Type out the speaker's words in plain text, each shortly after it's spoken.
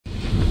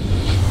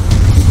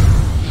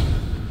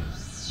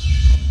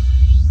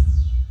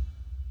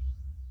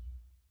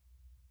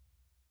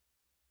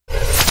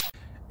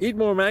Eat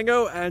more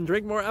mango and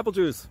drink more apple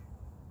juice.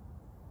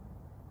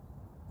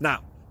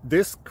 Now,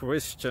 this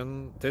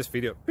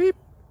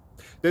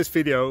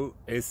video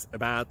is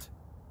about...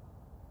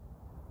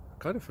 I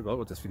kind of forgot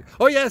what this video...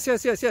 Oh, yes.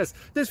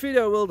 This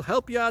video will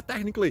help you out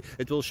technically.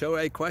 It will show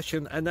a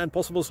question and then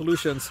possible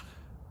solutions.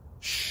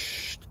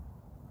 Shh.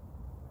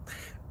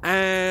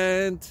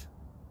 And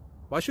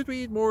why should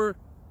we eat more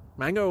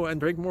mango and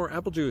drink more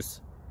apple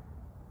juice?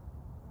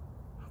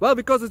 Well,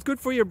 because it's good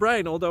for your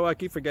brain, although I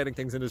keep forgetting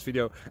things in this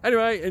video.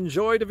 Anyway,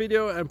 enjoy the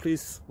video and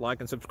please like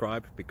and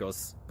subscribe,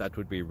 because that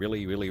would be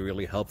really, really,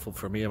 really helpful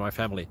for me and my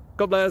family.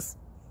 God bless!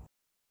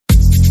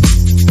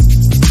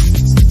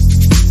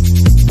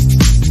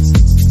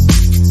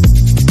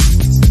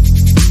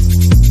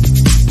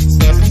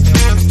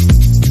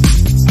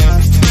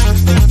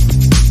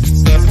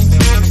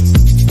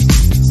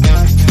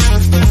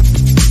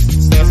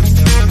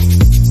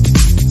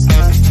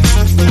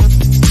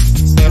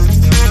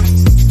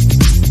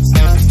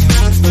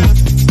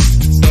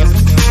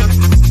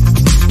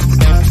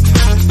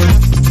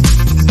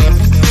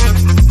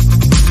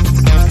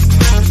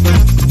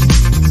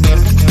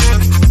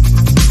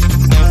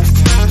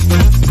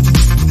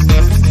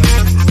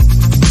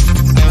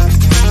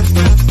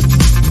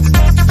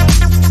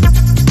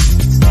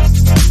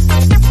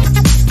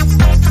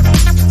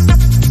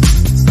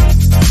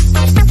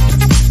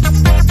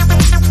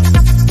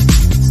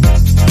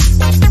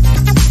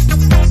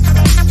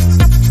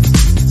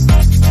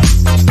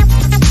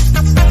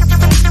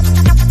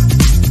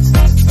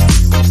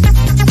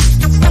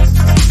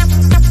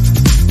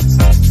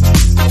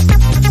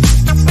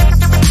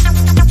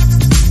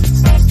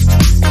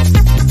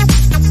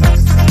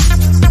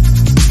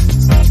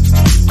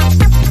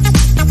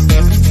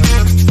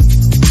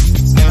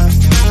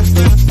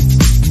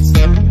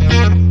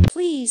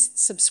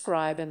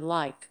 Subscribe and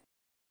like.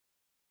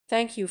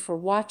 Thank you for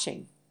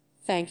watching.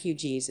 Thank you,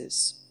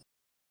 Jesus.